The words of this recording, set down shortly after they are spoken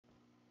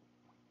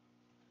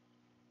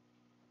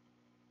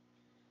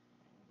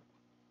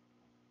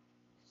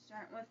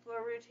Starting with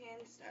floor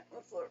routines,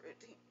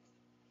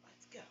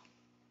 Let's go.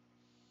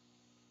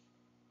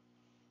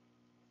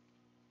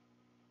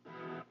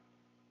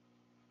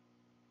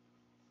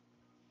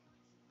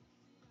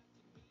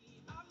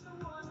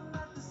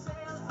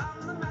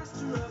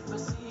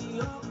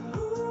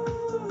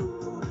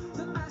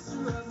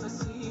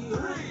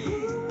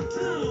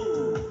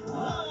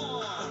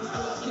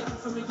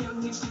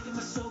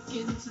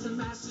 Into the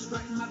masters,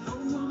 writing my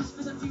poems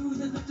for the few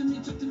that looked at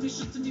me, took to me,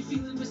 shook to me,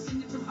 feeling me,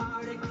 singing from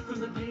heartache, from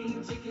the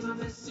pain, taking my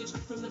message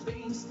from the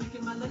veins,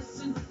 speaking my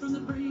lesson from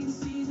the brain,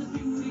 seeing the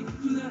beauty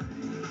through the.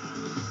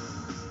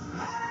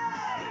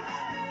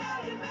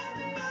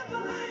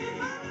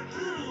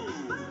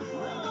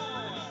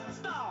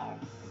 Stop.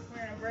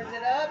 We're gonna bridge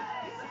it up,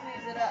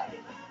 squeeze it up.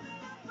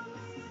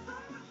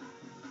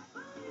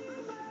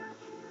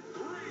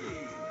 3,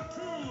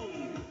 2,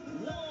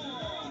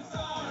 1,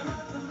 start.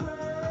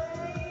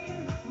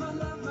 My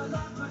love, my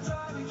life, my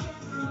driving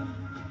came from.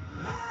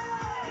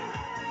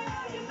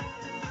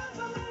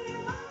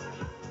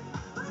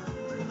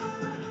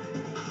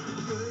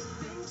 Good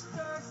things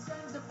start,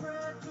 send a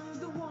prayer to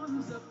the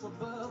ones up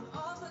above.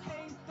 All the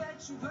hate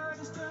that you've heard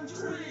has turned your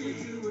spirit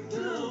to a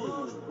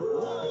dove.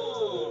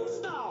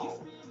 Stop.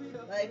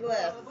 Leg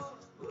lift.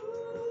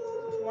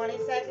 20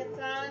 seconds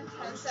on,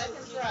 10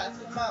 seconds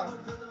rest. Come on.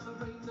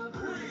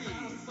 3,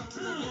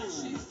 2,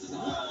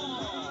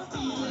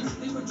 1.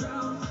 They were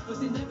drowned, but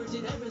they never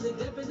did ever. They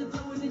ebbed and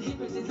flowing,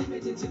 inhibited,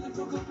 limited, till it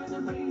broke open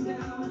and rained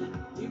down.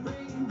 It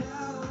rained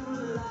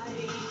down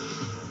like.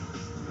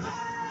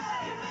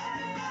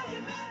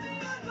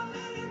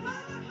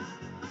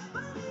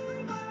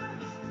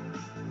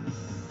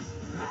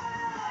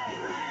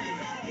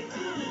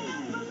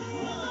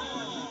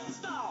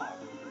 Stop.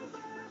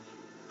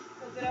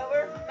 Flip it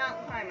over,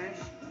 mountain climbers.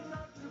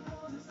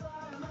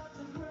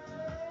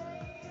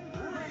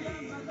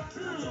 3,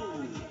 2,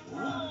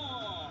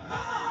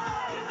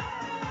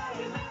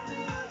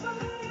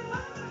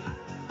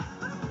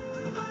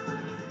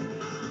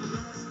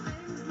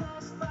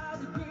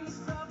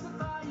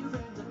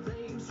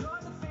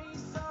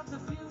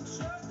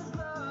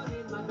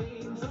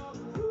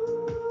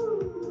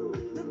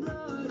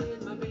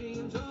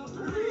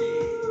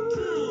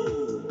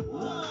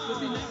 1.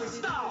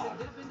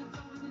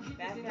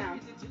 Back down.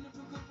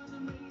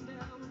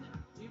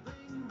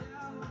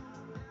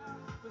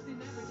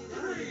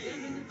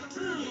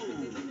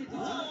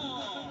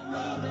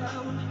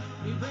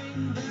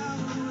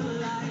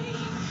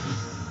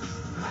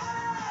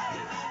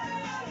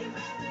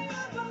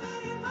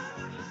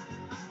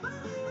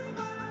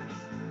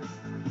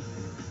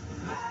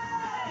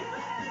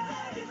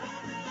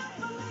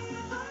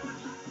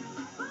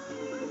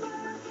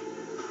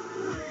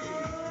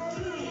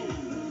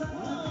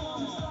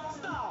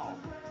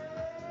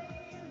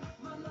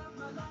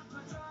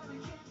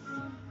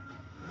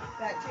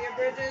 Back to your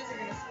bridges, you're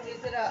going to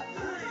squeeze it up.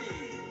 3,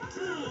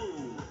 2,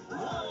 1.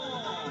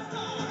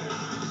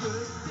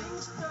 Good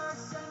things start,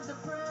 send a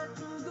prayer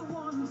to the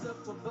ones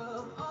up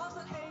above. All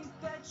the hate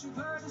that you've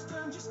heard has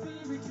turned your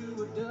spirit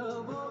to a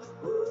dove. Oh,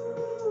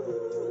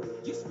 ooh,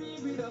 your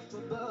spirit up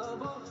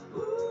above. Oh,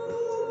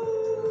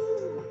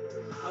 ooh.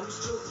 I was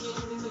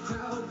choking in the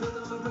crowd,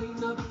 building my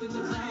rain up in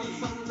the clouds,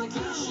 falling like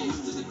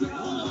ashes to the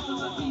ground. Both of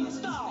my feelings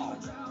they were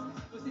drowned,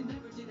 but they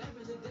never did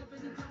ever. They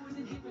ebbed and flowing,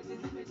 inhibited,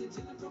 limited,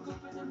 till it broke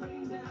open and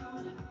rained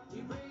down.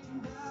 It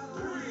rained down.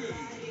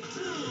 3,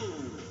 2,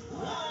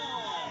 1.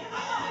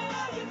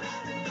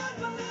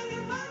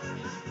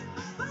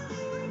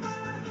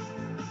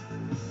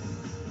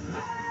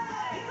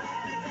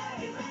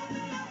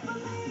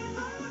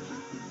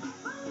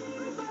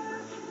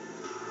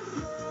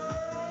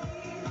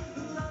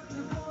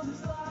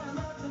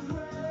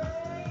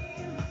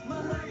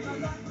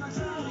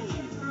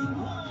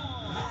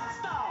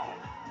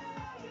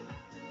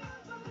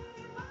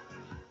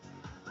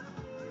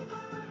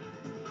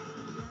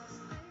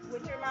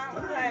 With your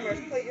mountain climbers,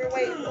 put your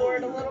weight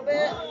forward a little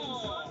bit.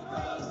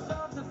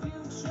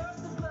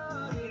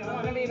 You don't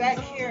want to be back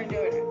here and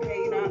doing it, okay?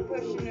 You're not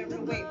pushing your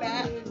weight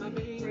back.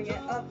 Bring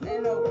it up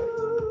and over.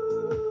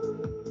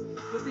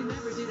 But they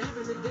never did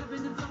ever. They ebbed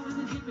and flowing,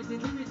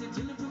 inhibited, limited,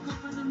 till it broke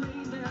open and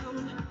rained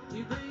down.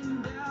 It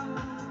rained down.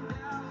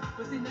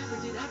 But they never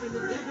did ever.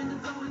 They ebbed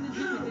and flowing,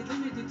 inhibited,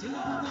 limited, till it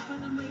broke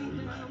open and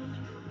rained down.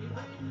 It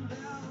rained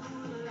down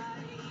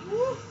like.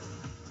 Woo.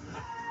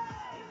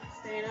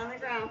 Staying on the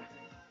ground.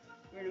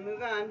 We're going to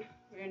move on.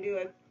 We're going to do a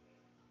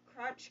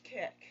crunch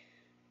kick.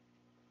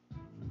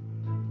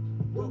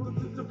 Welcome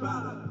to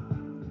Tabata.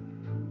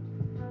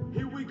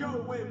 Here we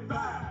go in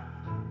 5,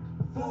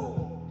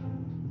 4,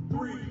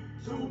 3,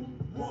 2,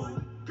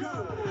 1, go.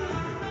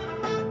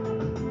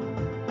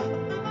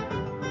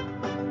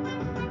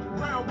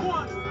 Round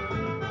 1.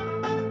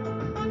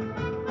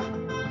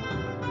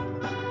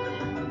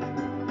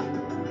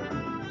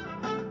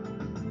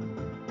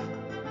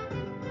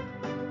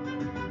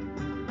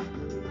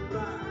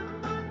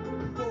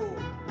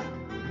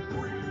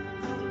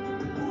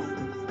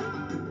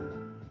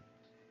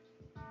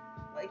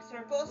 Leg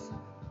circles.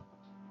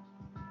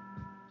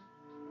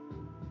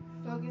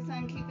 Focus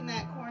on keeping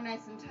that core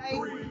nice and tight.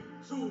 3,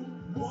 2,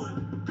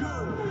 1,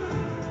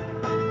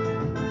 go!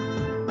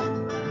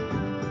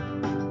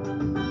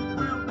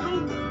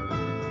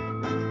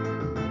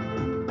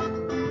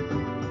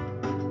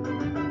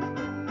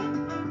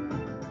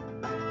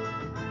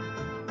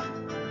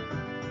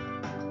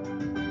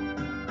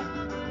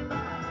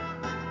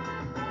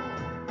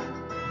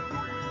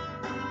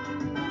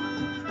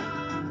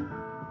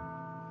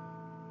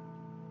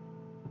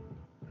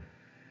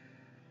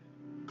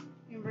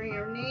 And bring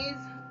your knees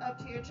up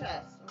to your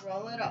chest.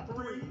 Roll it up.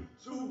 3,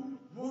 2,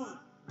 1,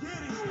 get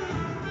it!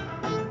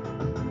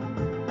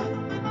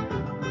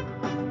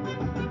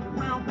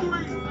 Round 3.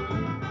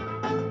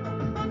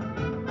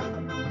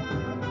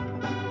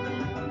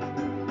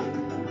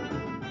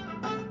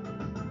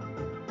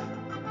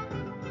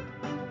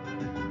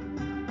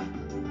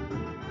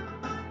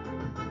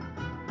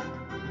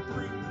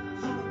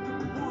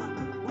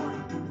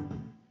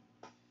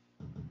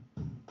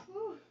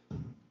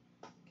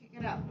 Kick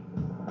it up.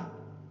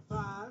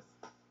 5,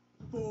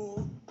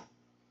 4,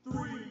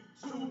 3,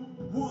 2,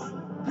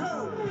 1,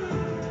 go!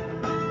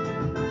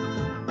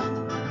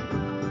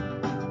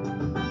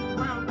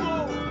 Round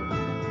 4.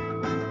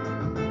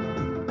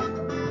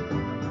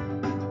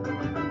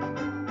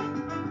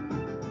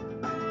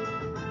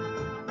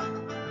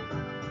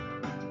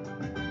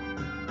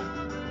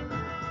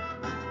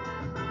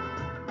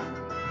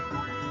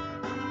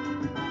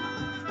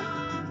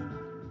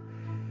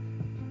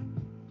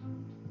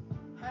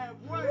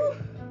 Halfway.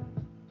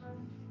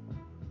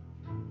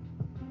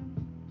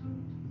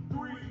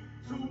 3,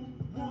 2,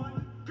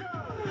 1, go!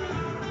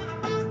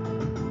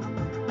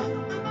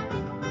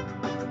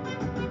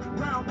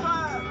 Round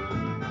 5.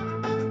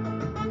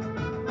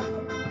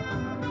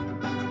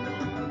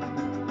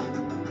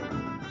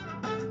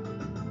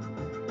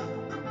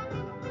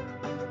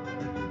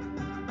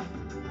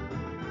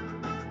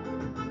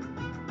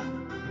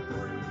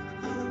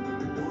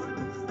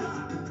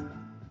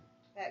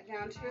 Back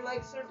down to your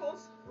leg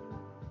circles.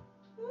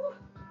 Woo.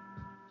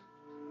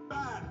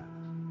 5,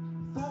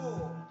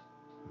 4,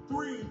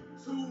 3,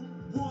 2,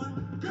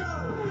 1, go!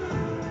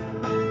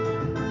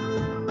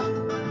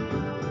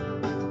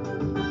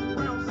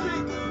 Round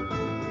 6.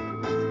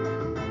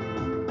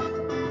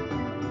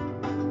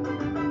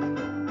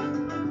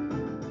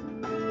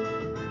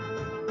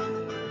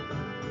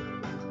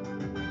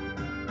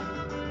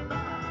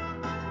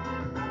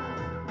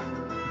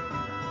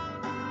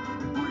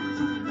 3,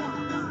 2,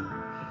 1, done.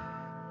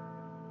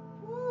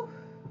 Woo.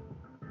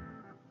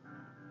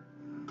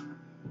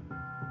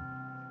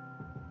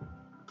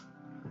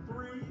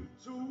 3,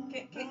 2,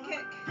 Kick, kick, 1,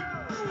 kick. go!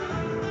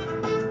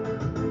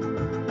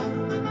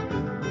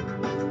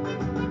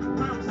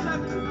 Round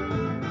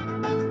 7.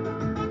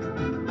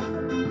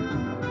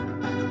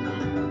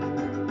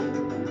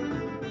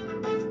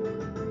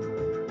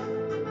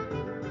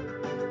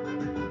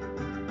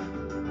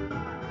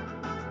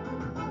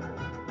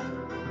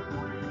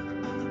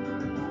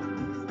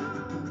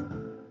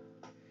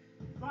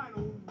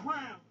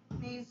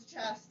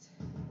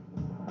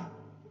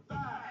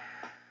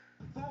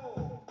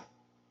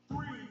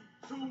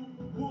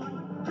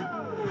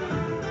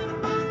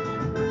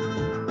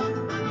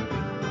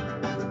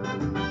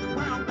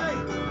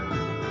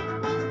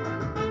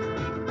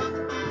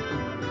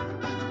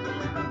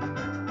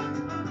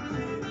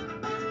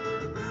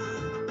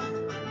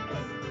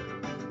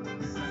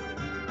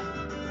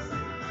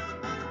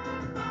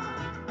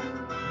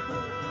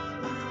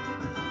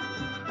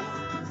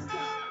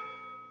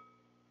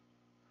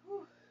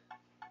 Woo.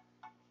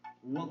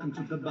 Welcome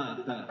to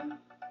Tabata.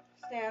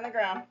 Stay on the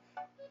ground.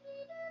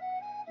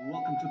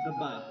 Welcome to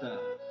Tabata.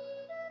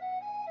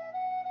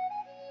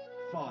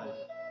 5,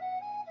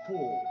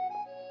 4,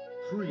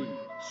 3,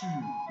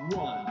 2,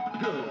 1,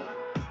 go!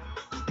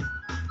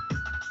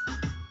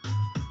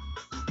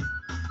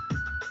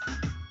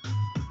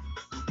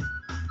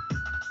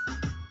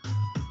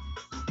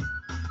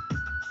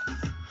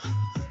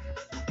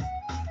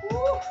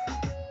 Woo.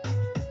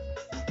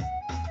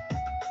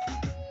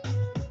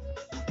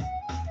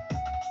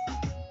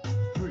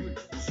 3,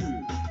 2,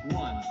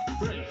 1,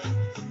 break!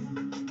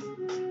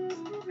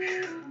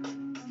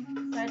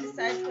 Side to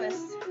side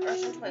twist.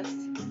 Russian twist.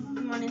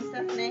 Good morning,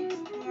 Stephanie.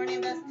 Good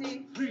morning,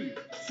 Bestie. 3,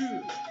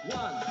 2,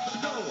 1,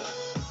 go!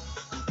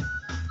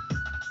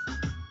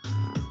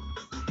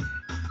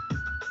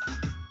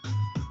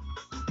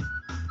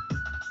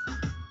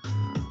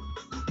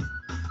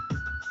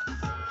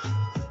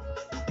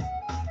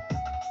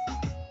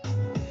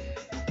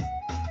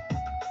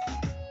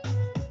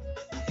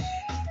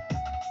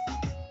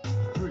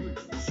 3,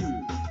 2,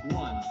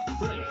 1,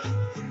 break!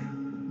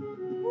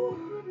 Woo.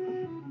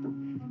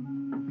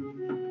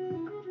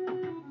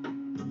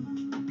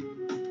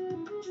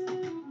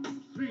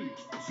 3,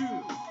 2,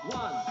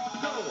 1,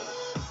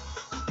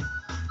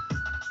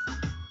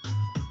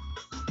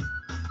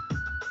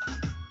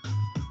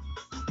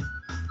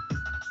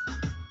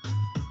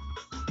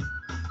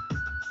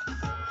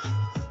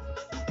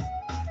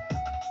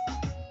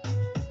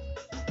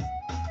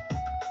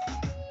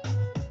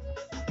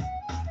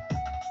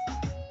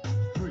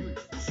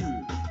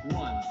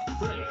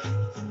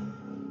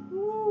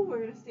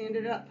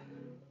 stand it up.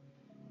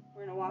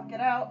 We're gonna walk it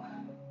out,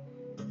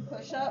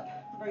 push up,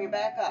 bring it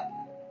back up.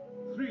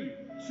 3,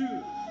 2,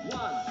 1,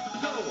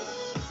 go!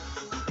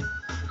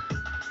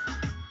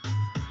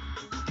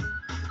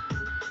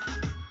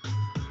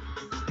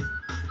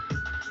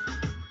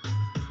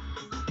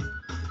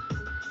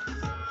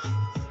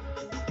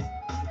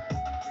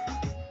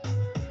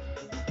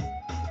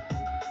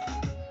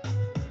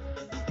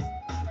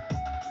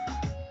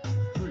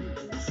 3,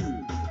 2,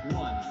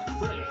 1,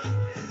 break!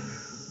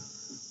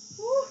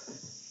 Woo.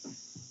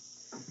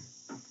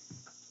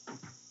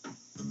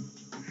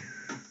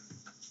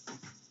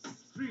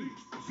 3,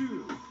 2,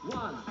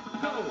 1,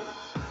 go!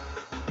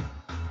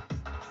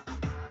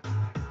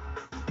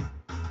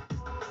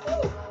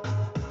 Woo.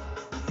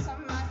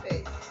 Some in my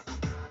face.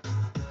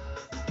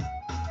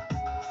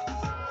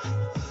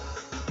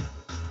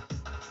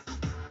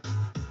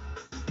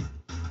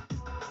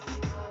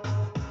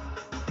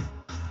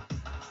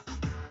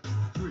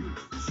 3,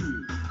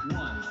 2,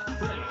 1,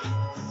 break!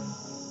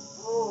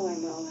 Holy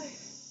moly.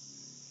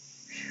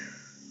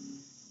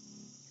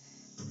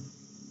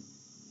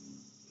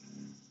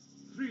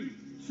 3,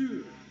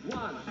 2,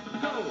 1,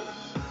 go!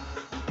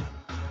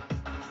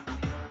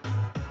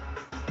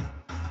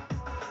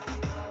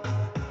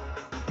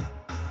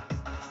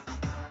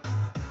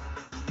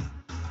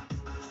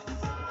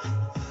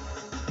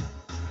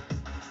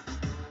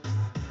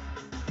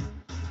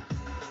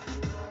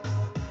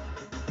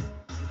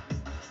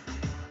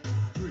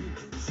 3,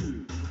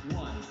 2,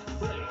 1,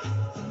 break!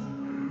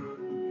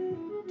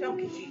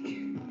 Donkey kick.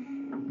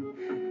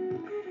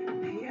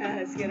 Yeah,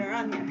 let's get her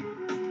on here.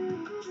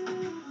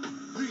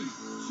 3,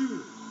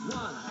 2,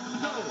 1,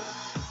 go!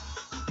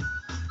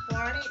 4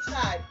 on each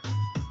side.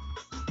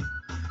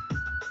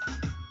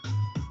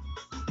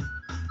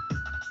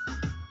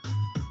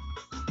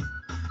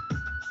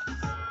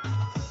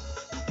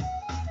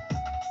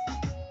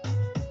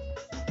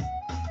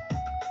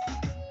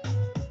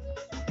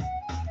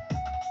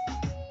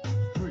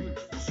 3,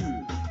 2,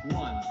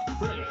 1,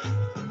 break!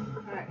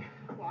 Alright,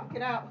 walk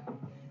it out.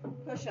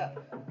 Push up.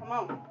 Come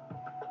on.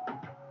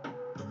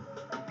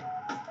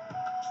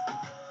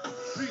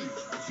 3,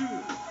 2,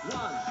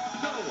 1,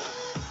 go!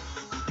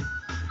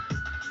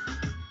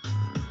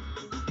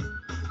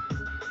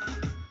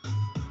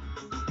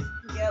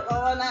 Get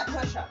low on that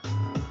push up.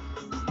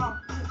 Come on,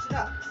 push it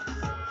up.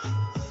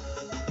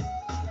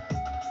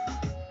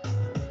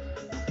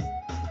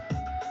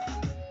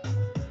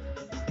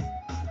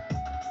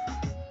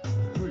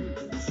 3,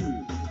 2,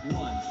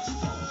 1,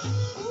 stop!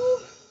 Woo.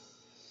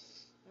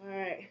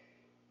 Alright.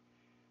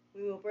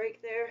 We will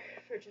break there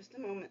for just a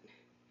moment.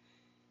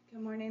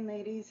 Good morning,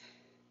 ladies.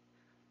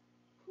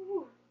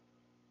 Whew.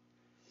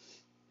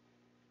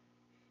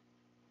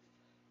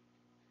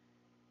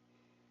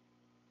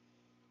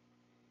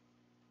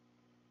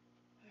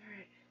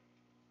 Alright.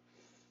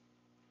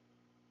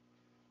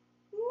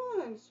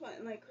 Ooh, I'm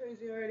sweating like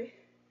crazy already.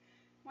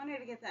 Wanted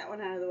to get that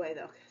one out of the way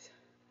though, because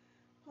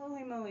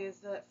holy moly is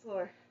that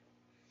floor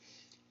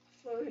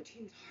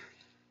routine's hard.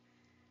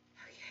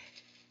 Okay.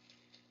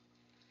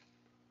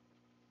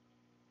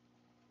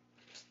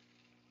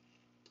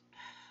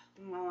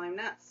 And while I'm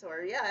not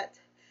sore yet,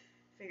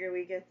 figure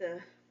we get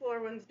the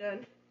floor ones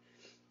done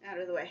out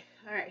of the way.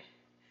 Alright.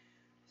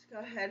 Let's go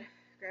ahead,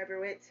 grab your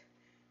weights,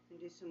 and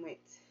do some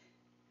weights.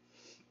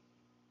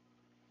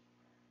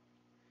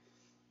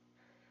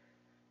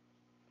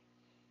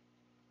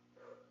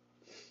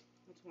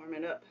 Let's warm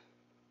it up.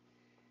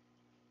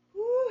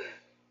 Woo.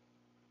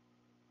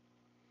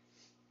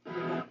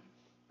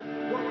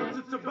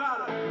 Welcome to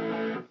Tabata.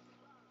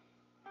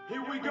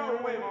 Here we go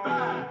in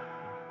 5,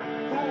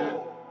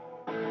 4,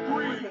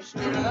 3,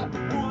 Pushing it up. 2,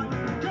 1,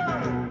 go!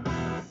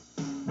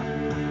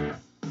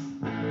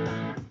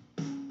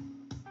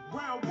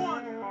 Round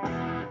 1.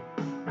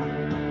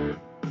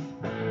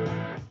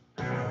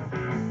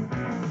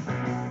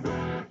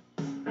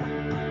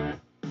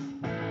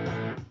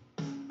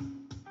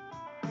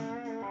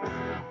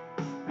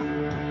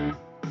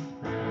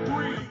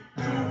 3,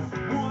 2,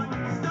 1,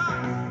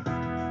 stop!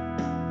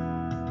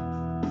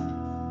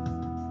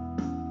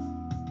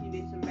 You do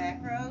some back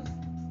rows.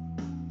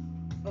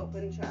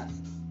 Open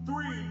chest.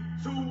 3,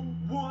 2,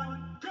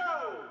 1, go!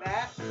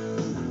 Back.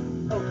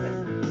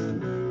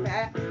 Open.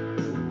 Back.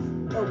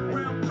 Open.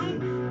 Round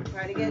 2.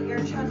 Try to get your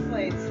chest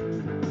blades.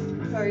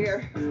 Or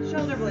your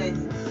shoulder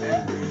blades.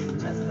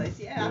 Chest blades,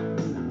 yeah.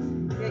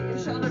 Get your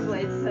shoulder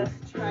blades to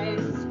try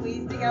and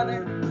squeeze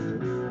together.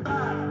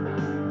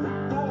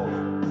 5, 4,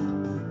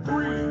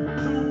 3,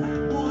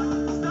 2,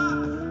 1,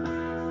 stop!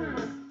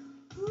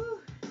 Woo.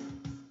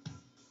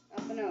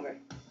 Up and over.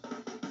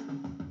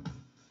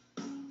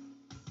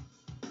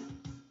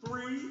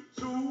 3,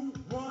 2,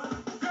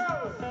 1, go!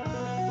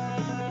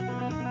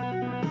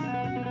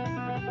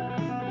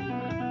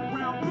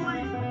 Round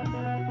 3.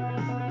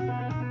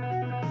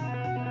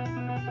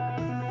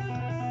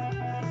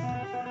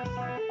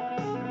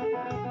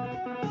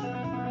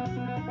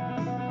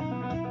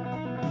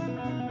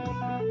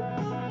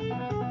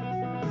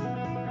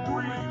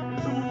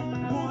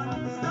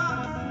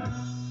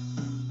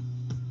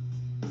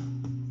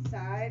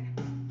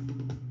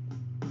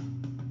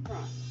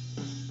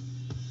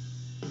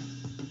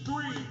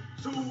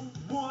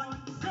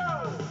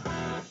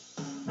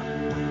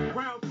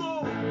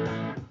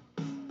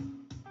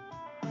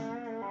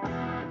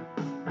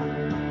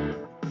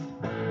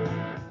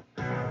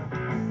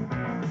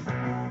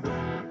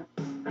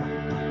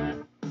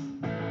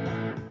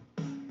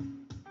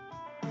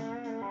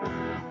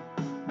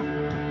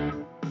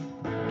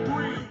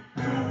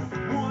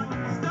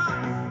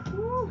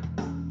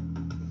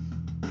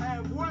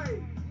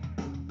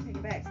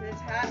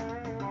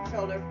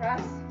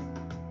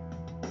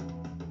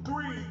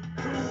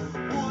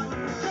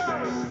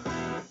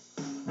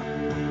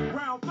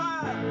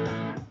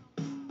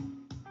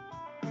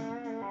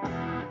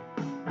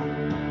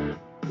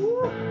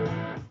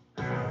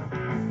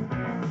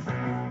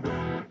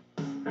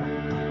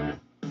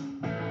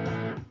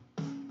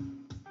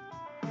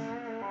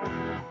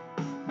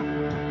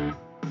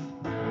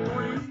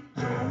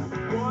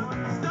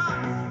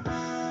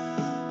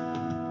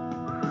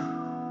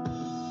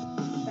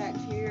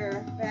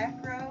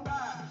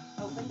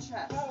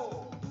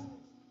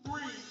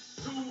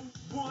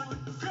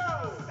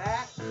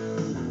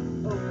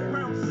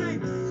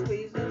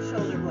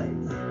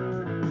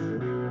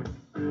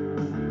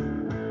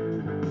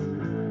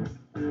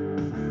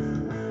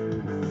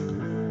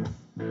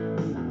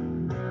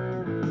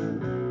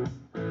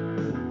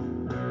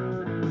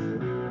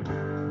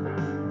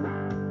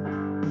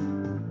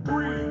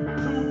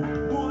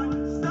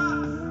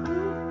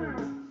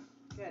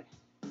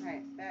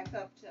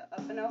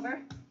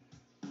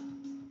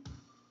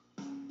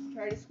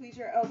 Squeeze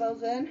your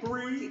elbows in.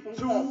 3, Keep them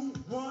 2, close.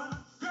 1,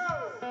 go!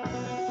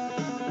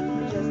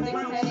 Just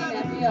extending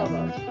at the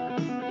elbows.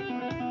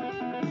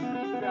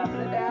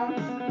 Dropping it down.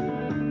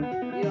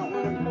 You don't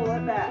want to pull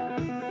it back.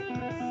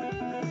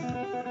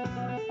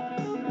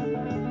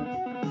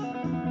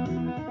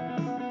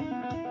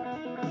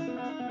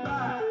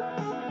 5,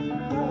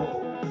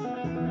 4,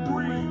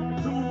 3,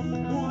 2,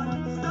 1,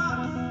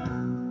 stop!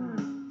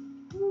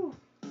 Whew.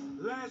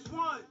 Last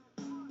one.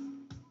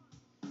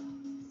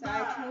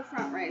 Side to a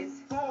front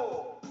raise.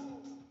 4,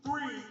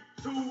 3,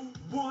 2,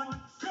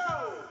 1,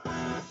 go!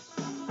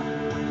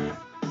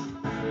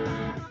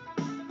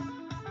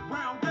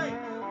 Round 8.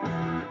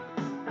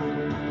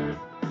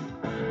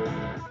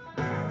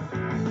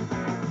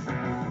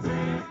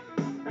 10,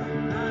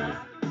 9,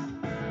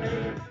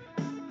 8,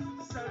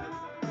 7,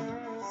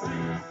 6,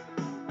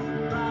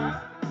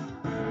 5,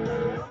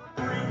 4,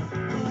 3,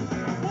 2,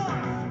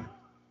 1.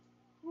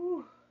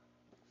 Whew.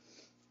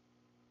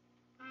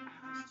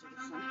 Let's do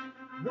this one.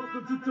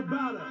 Welcome to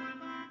Tabata.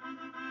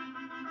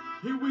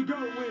 Here we go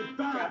in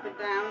Drop 5, it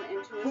down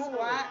into a 4,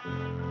 squat.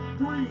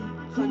 3, 2,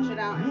 Punch it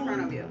out in 1,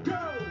 front of you. Go!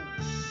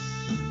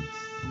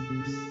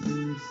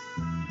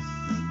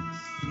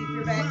 Keep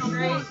your back Round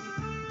straight. 1.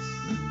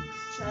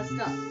 Chest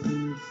up.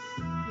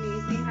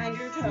 Knees behind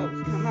your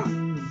toes. Come on.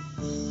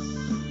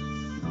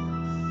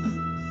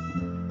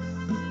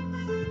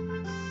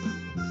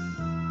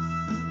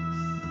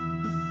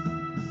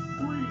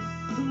 3,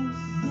 2,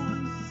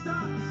 1,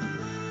 stop.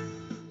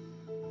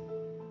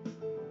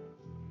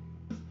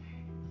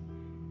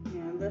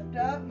 And lift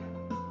up.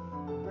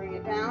 Bring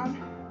it down.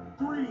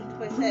 3,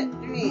 Twist 2, it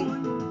through knee.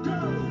 1, go!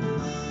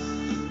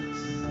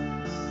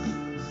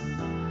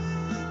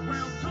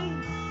 Round 2.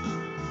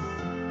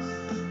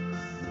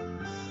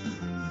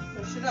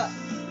 Push it up.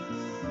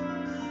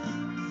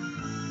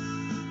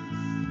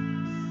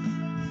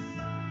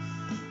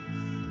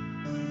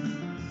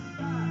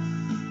 5,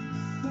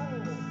 4,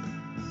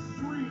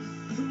 3,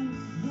 2,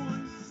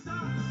 1,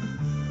 stop.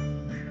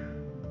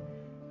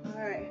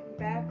 All right.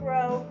 Back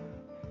row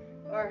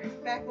or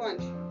back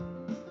lunge.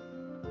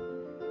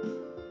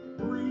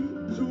 3,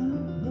 2,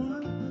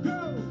 1, go!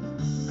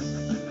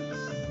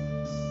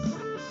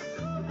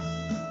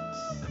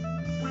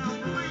 Round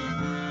 3.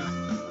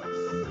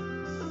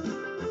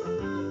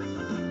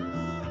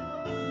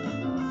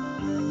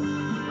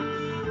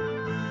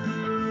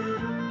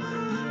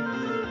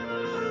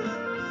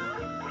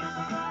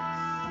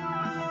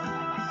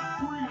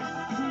 3,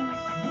 2,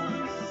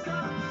 1,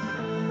 stop.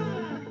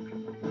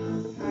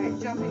 All right.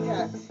 Jumping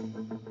jacks.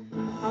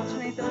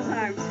 Alternate those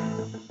arms.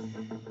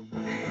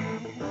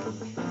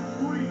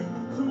 3,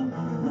 2,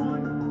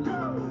 1, go!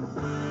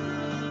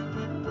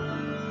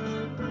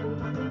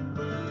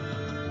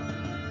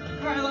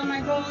 Carla, my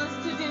goal is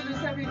to do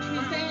this every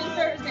Tuesday and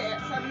Thursday at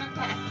 7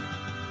 o'clock.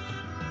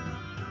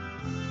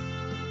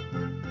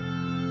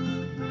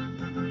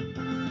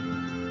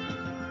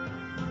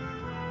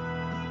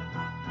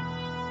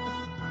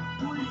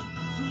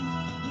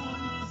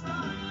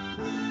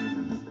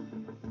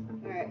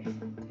 All right.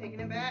 Taking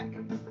it back.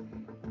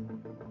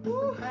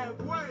 Woo.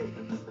 Halfway.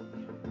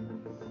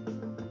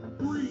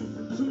 3,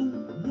 2,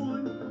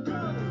 1,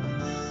 go!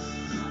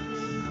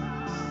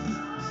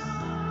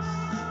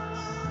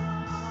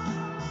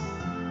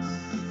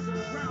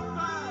 Round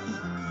 5.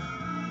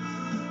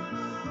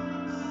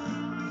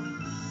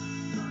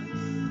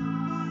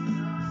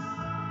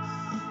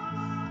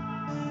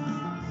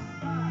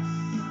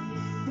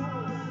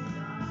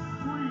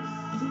 3,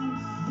 2,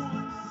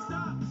 1,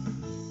 stop.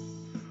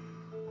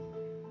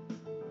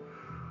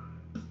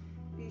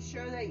 Be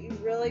sure that you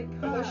really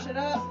push it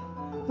up.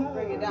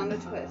 Bring it down to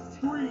twist.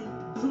 3,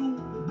 2,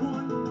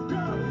 1,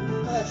 go!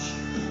 Push.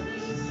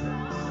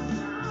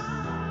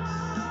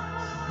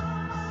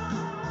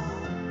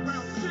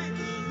 Round 6.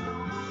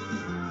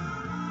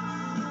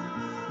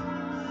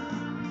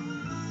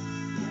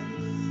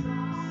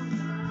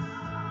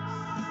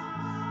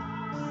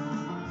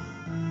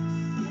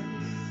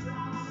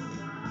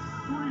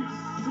 3,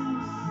 2,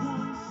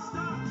 1,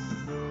 stop.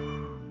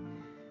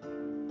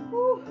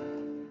 Woo.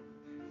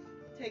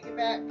 Take it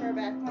back for a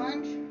back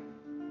lunge.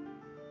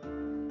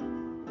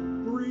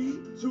 3,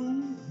 2,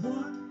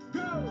 1,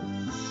 go!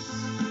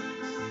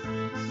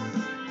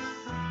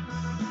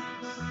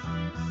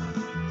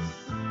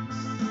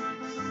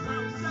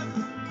 Round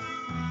 7.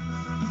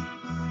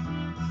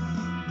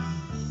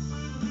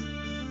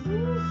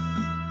 Woo.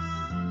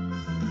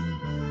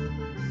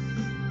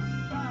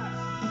 5,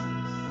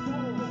 4,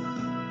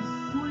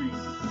 3,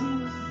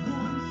 2,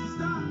 1,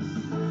 stop.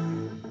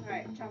 All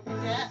right. Jumping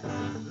jacks.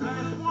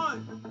 Last one.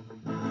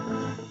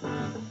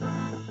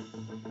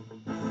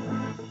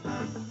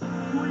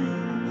 3,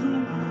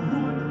 2,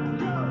 1,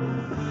 go!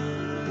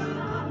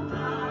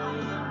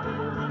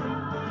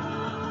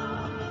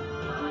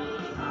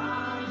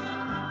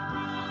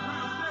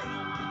 Round 8.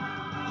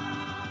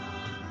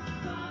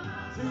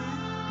 10,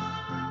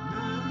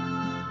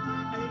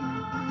 9, 8,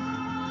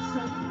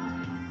 7,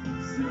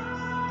 6,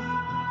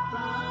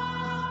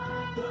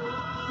 5, 4,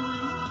 3,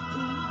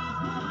 2,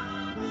 1.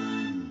 All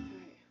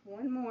right.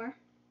 One more.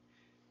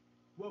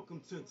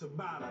 Welcome to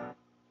Tabata.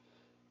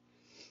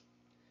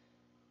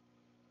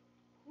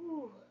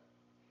 Whew.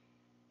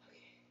 Okay.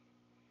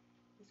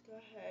 Let's go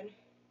ahead.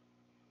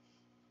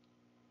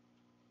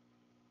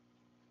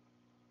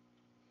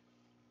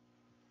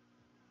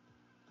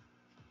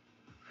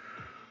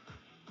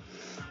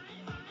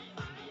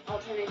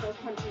 Alternate those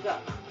punches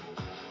up.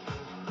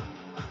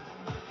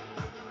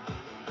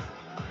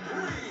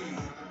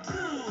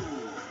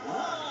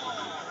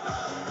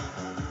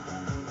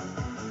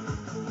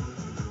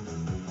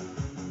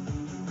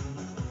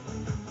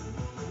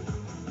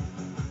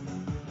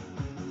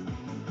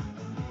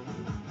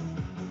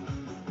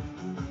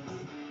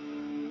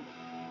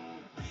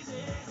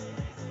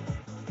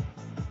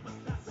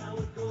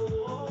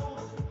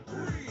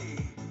 3,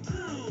 2,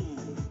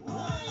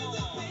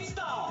 1.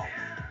 Stop.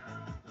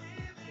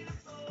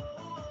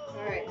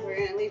 Alright, we're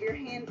going to leave your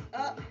hands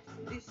up.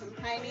 Do some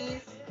high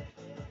knees.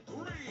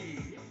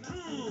 3, 2,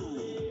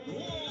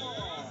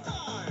 1.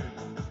 Time.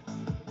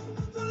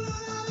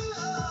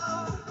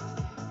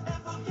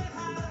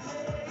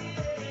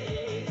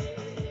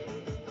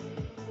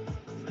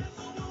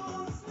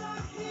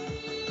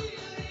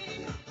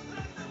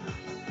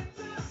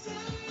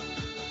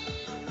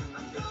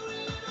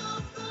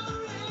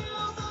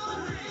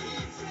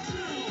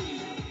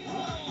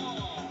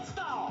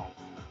 Stop.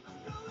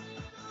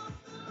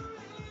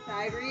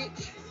 Side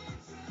reach.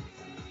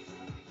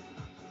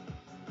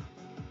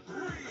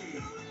 3,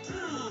 2,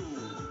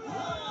 1.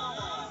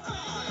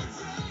 Time.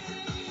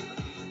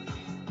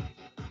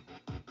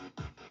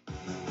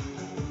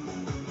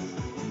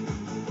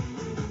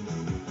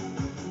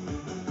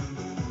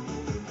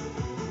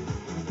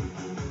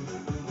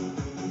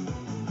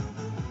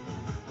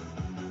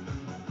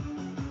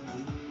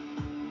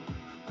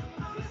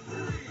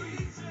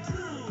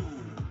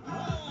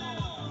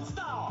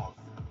 Stop.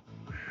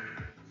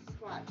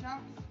 Squat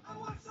jumps.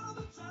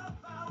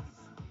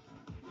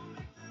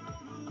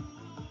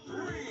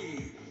 3,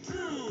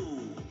 2,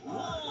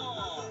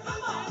 1.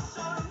 Come on.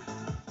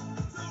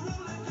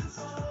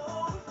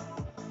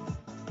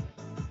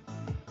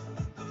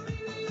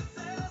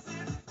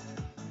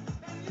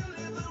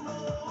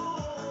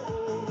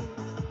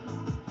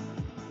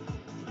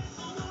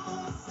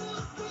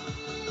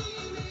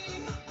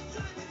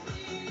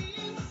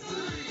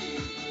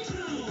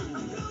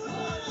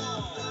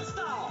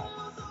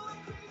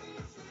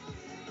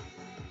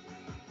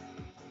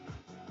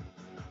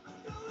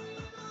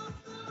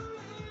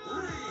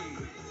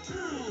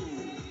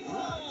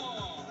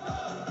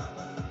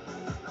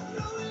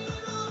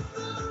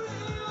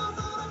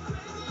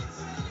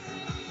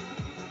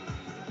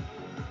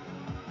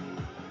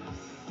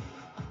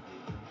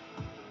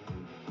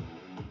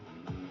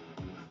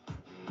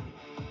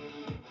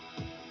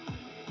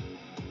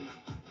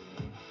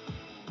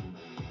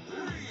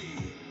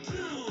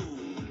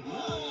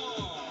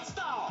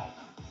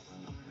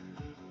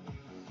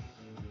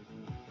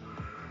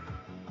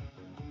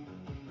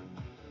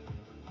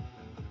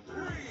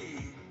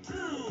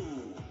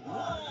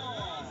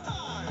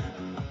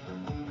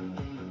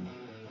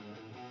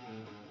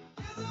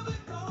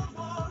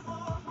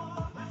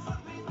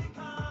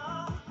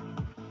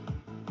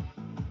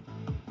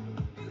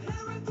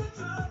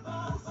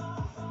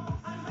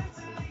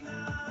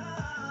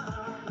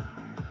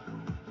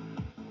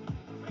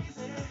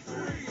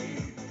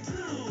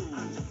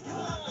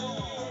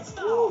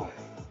 Woo.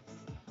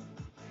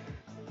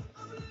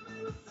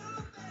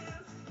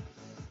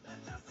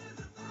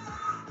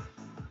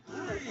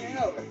 Turn it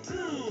over. 2,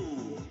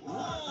 1.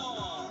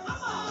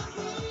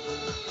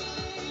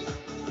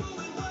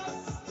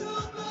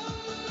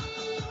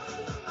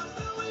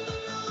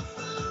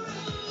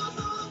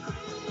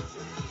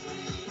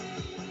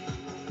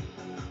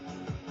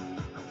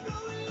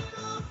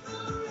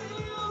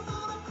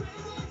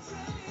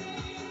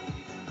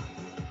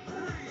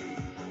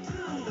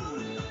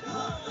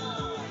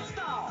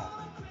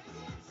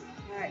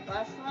 Alright,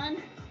 last one.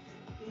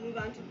 We'll move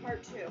on to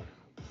part 2.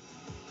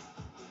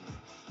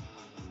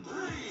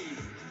 3,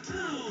 2,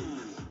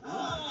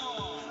 1.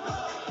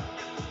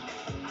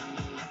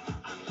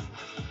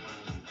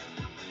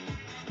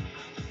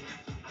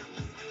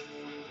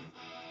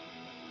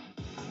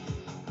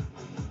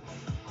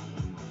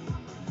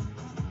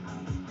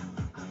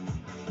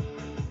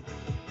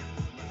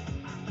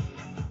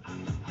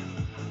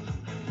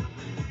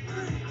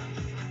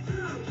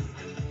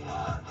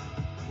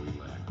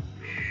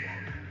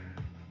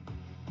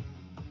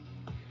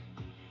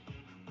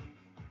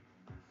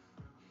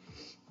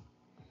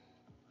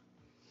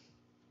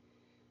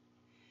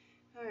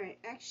 Alright,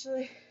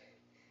 actually,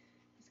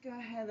 let's go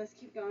ahead. Let's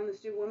keep going. Let's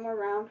do one more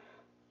round.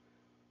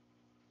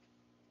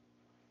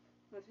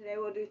 Well, today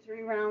we'll do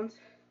 3 rounds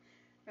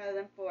rather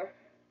than 4.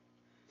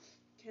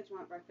 Kids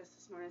want breakfast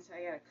this morning, so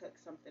I gotta cook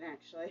something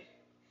actually.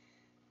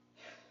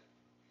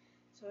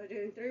 So we're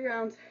doing 3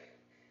 rounds.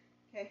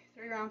 Okay,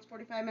 3 rounds,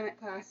 45-minute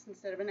class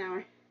instead of an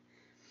hour.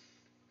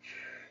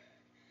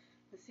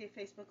 Let's see if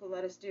Facebook will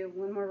let us do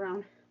one more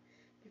round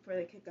before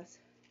they kick us.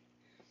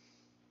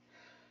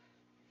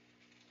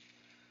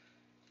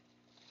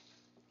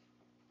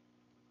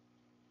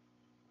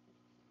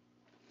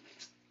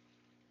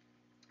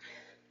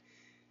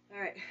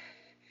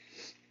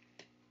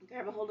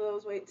 Grab a hold of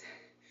those weights.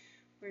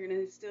 We're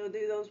going to still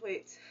do those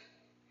weights.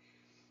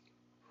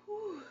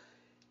 Whew.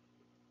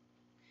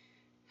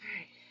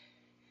 Alright.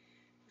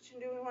 Which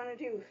one do we want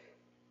to do?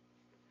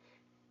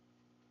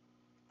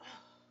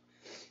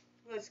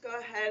 Let's go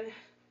ahead.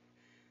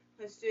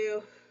 Let's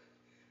do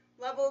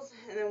levels,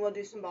 and then we'll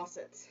do some ball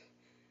sits.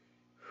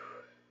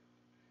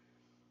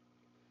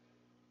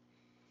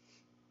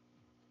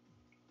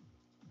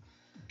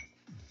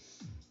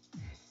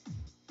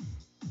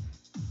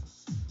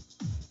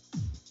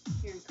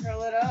 You're going to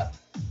curl it up,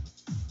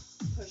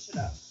 push it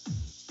up.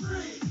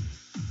 3,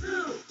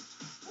 2,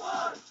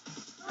 1,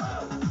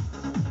 go!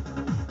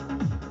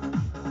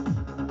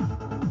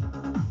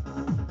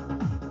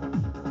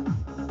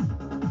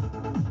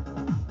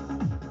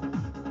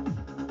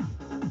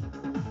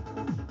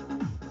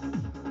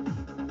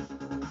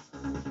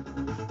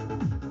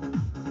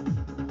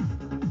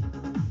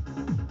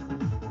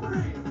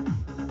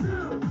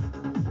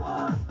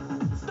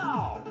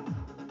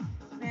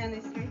 Man,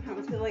 these 3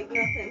 pounds feel like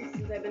nothing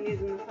since I've been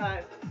using the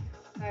 5.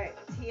 Alright,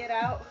 tee it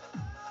out,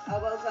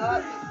 elbows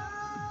up,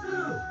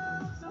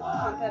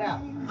 pump it out.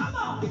 Come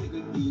on!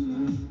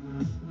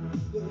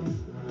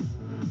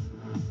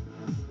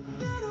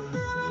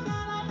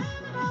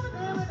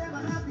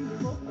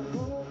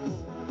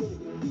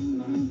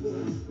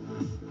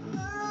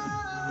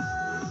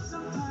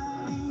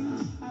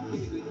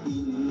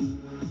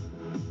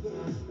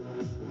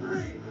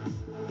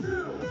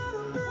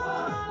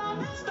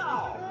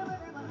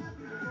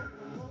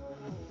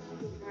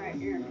 Alright,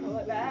 you're going to pull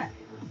it back,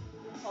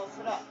 pulse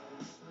it up.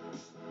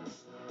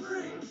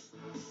 3,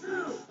 2,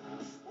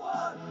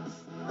 1,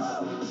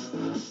 go!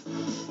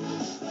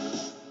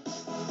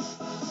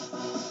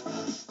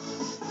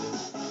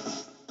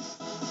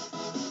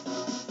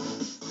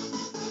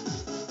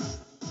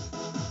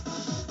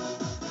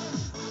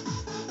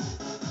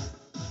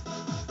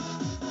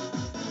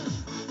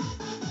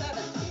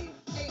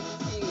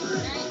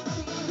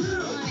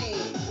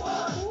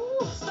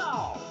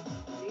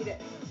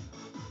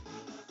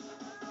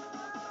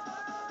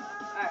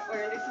 Alright, we're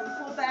going to do some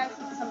pullbacks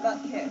with some butt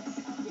kicks.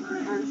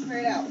 Arms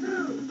straight out.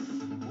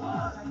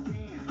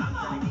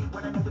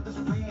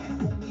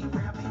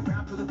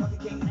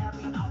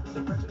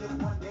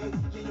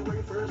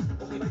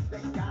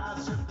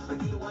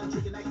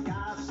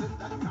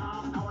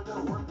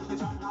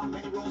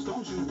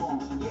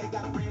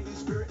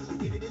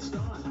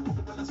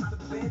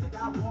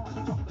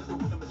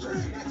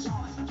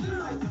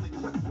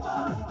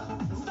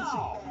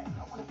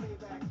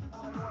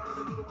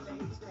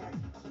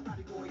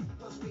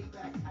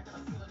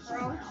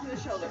 Throw to the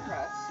shoulder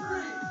press.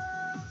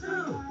 3, 2,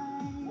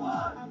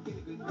 1,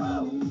 go!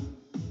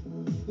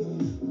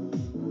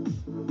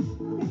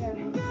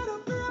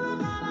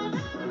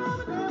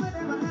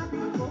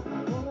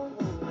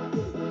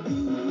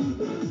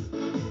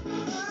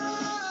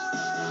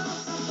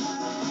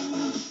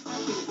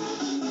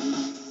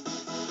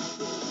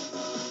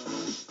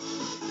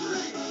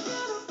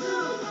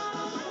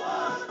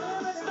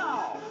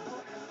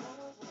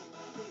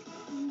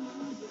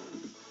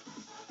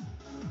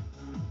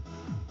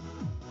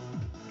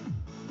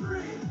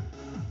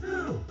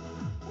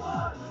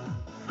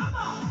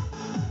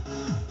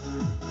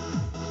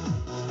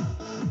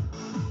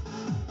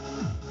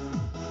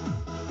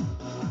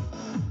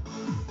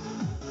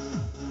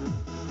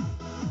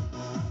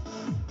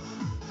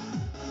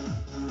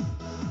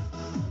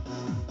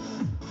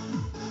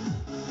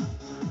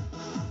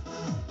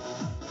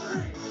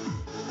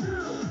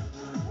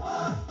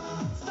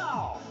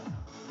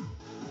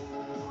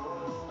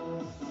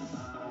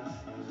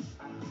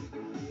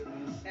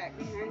 Back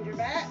behind your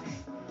back.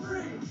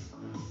 3,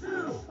 2,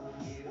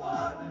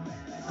 1,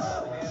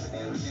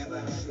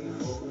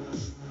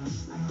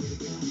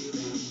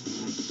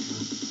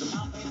 The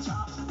mountain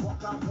top,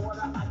 walk on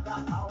water, I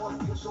got power,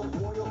 feel so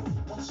royal.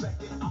 1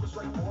 second, I'm a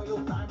straight oil,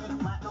 diamond,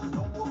 platinum,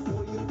 no more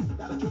for you.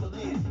 Gotta drill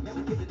it in, never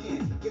give it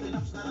in. Giving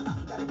up's not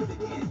enough, gotta get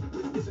it in.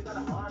 With this, I got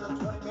a heart of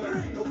 20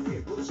 men. No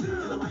fear, go to sleep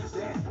in the lion's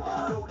den.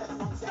 Throw that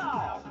funk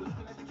sound. We're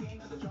looking at the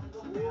king of the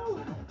jungle now.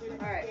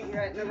 Alright,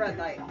 you're at the red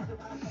light. Up here.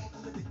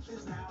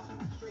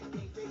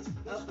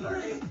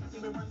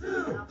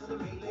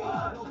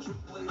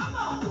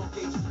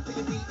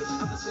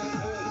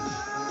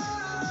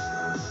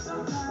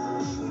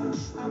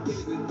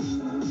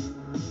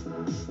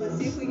 Let's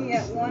see if we can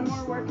get one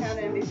more workout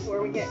in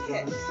before we get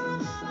kicked.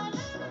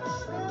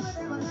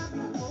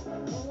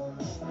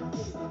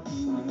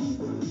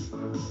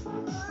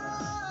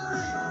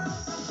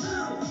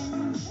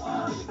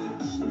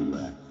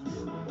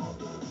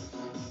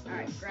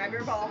 Alright, grab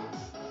your ball.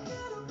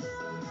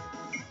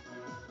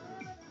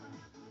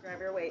 Grab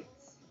your weights.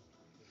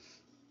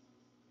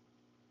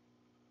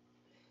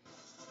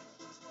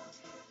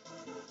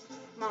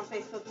 Come on,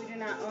 Facebook, we do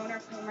not own or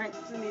claim rights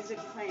to the music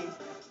playing.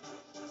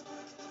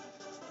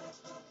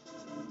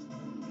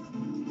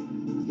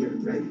 Get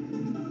ready.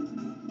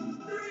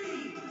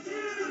 3,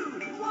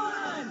 2,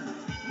 1.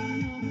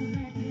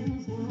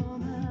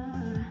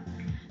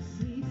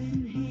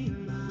 Sleeping here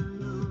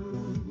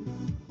alone.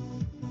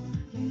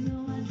 You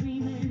know I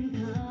dream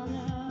in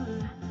color.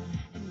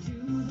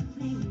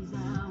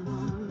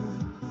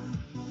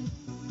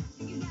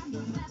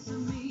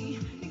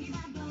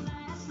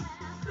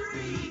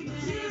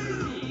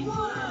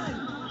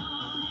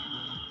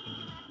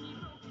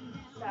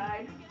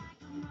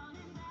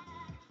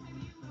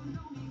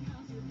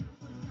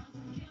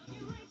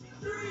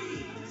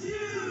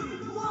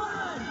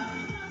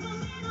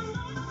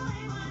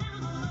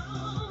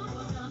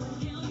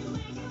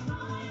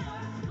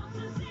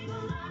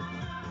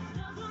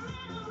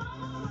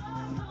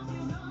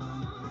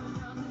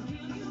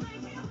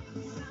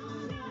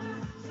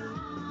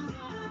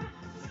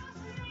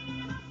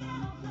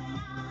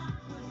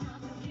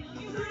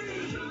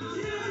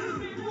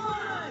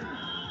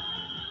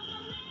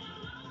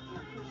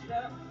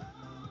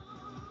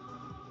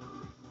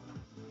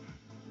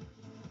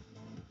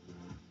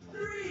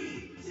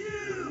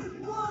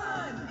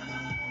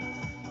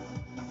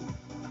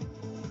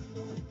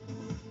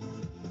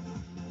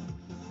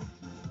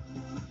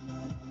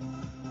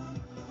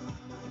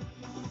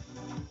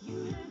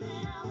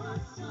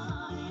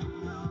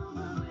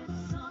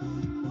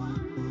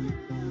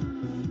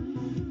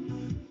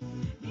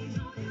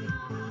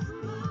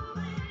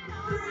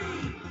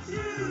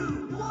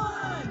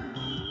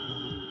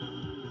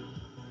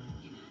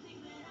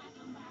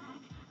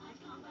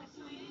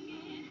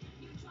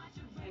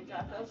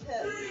 those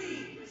hips.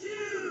 3,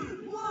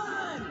 2, 1.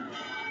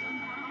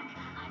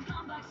 I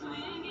come back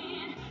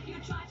swinging. You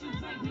try to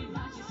break me,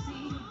 but you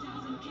see it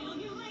doesn't kill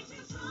you, makes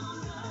you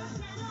stronger.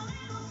 Stand a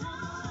little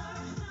taller.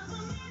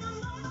 Doesn't mean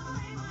I'm not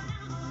away when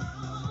I'm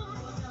alone.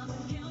 What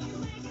doesn't kill you,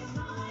 make you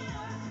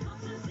fire.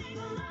 Looks and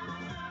single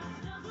lighter.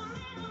 Doesn't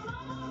mean I'm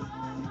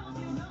over, 'cause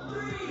you know.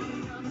 3,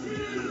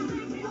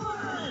 2,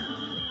 1.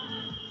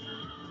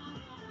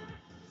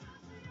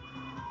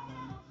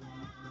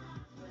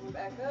 Bring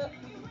back up.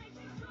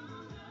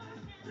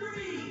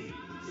 3,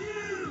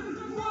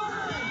 2, 1.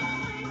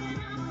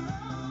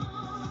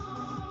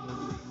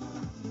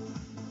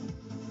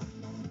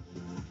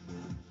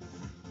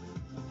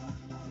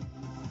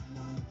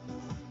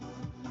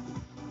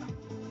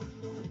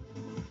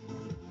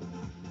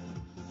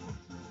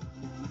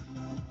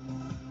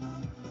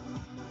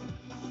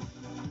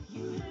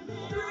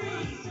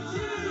 3,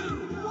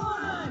 2,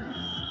 1.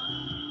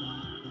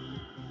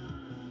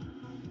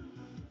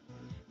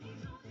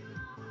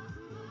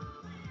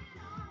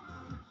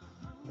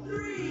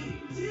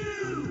 3,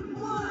 2,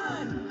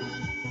 1.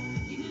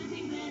 You didn't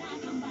think that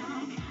I'd come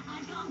back.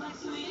 I'd come back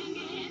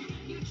swinging.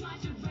 You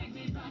tried to break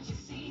me, but you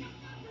see.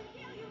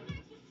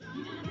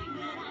 You didn't think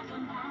that I'd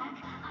come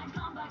back. I'd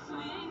come back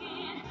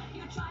swinging.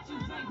 You tried to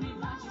break me,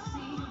 but you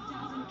see. It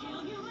doesn't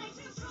kill you, makes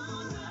you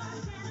stronger.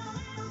 Stand a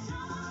little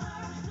taller. Doesn't mean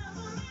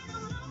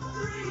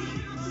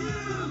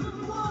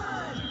I'm not.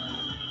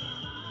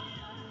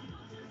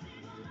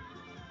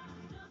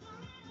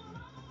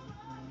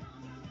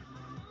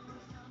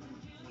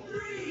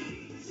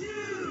 3,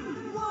 2,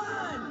 1.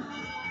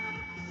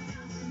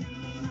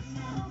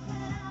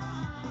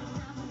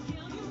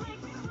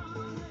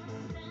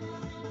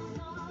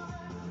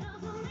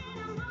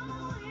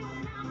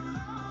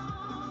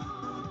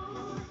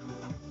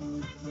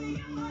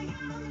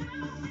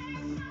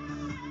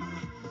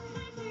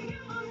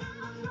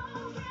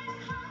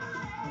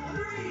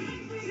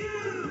 3,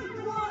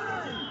 2,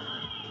 1.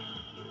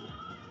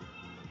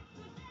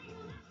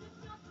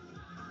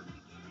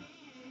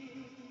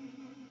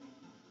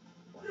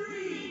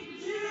 Three,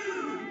 two, one. Three,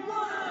 two,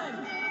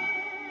 one.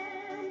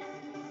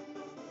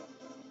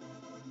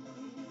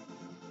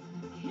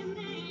 In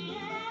the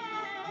end.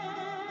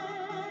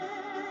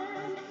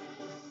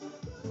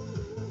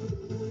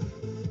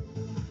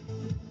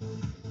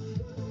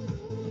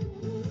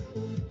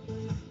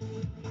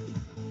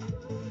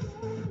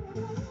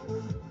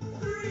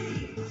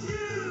 3,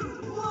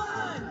 2,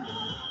 1.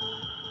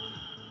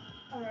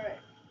 All right.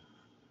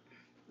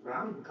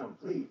 Round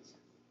complete.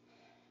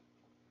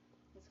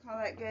 Let's call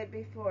that good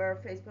before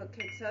Facebook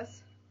kicks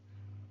us.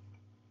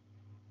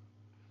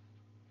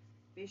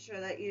 Be sure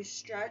that you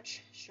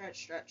stretch. It's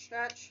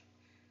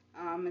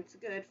a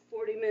good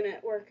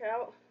 40-minute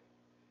workout,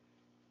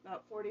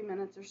 about 40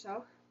 minutes or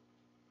so.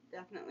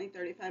 Definitely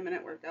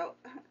 35-minute workout.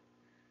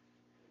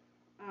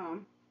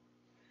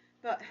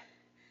 But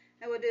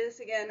I will do this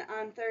again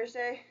on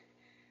Thursday.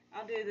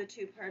 I'll do the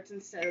 2 parts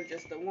instead of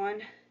just the 1.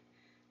 So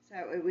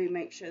that way we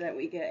make sure that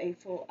we get a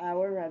full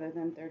hour rather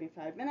than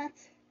 35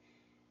 minutes.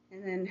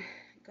 And then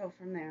go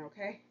from there,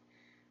 okay?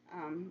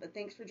 But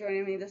thanks for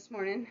joining me this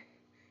morning.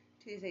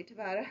 Tuesday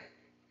Tabata.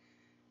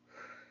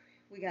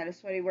 We got a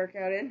sweaty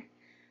workout in.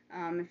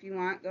 If you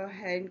want, go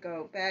ahead and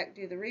go back,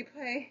 do the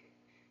replay.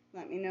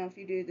 Let me know if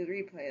you do the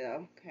replay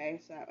though, okay?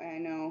 So that way I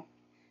know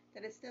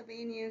that it's still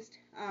being used.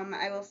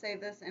 I will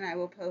save this and I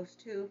will post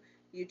to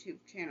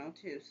YouTube channel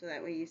too, so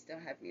that way you still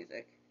have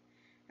music.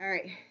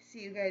 Alright,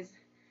 see you guys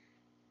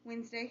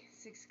Wednesday,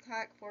 6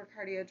 o'clock for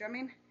cardio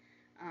drumming.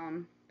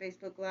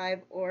 Facebook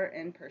Live or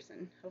in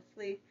person.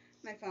 Hopefully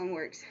my phone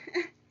works,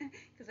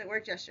 because it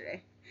worked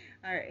yesterday.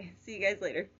 Alright, see you guys later.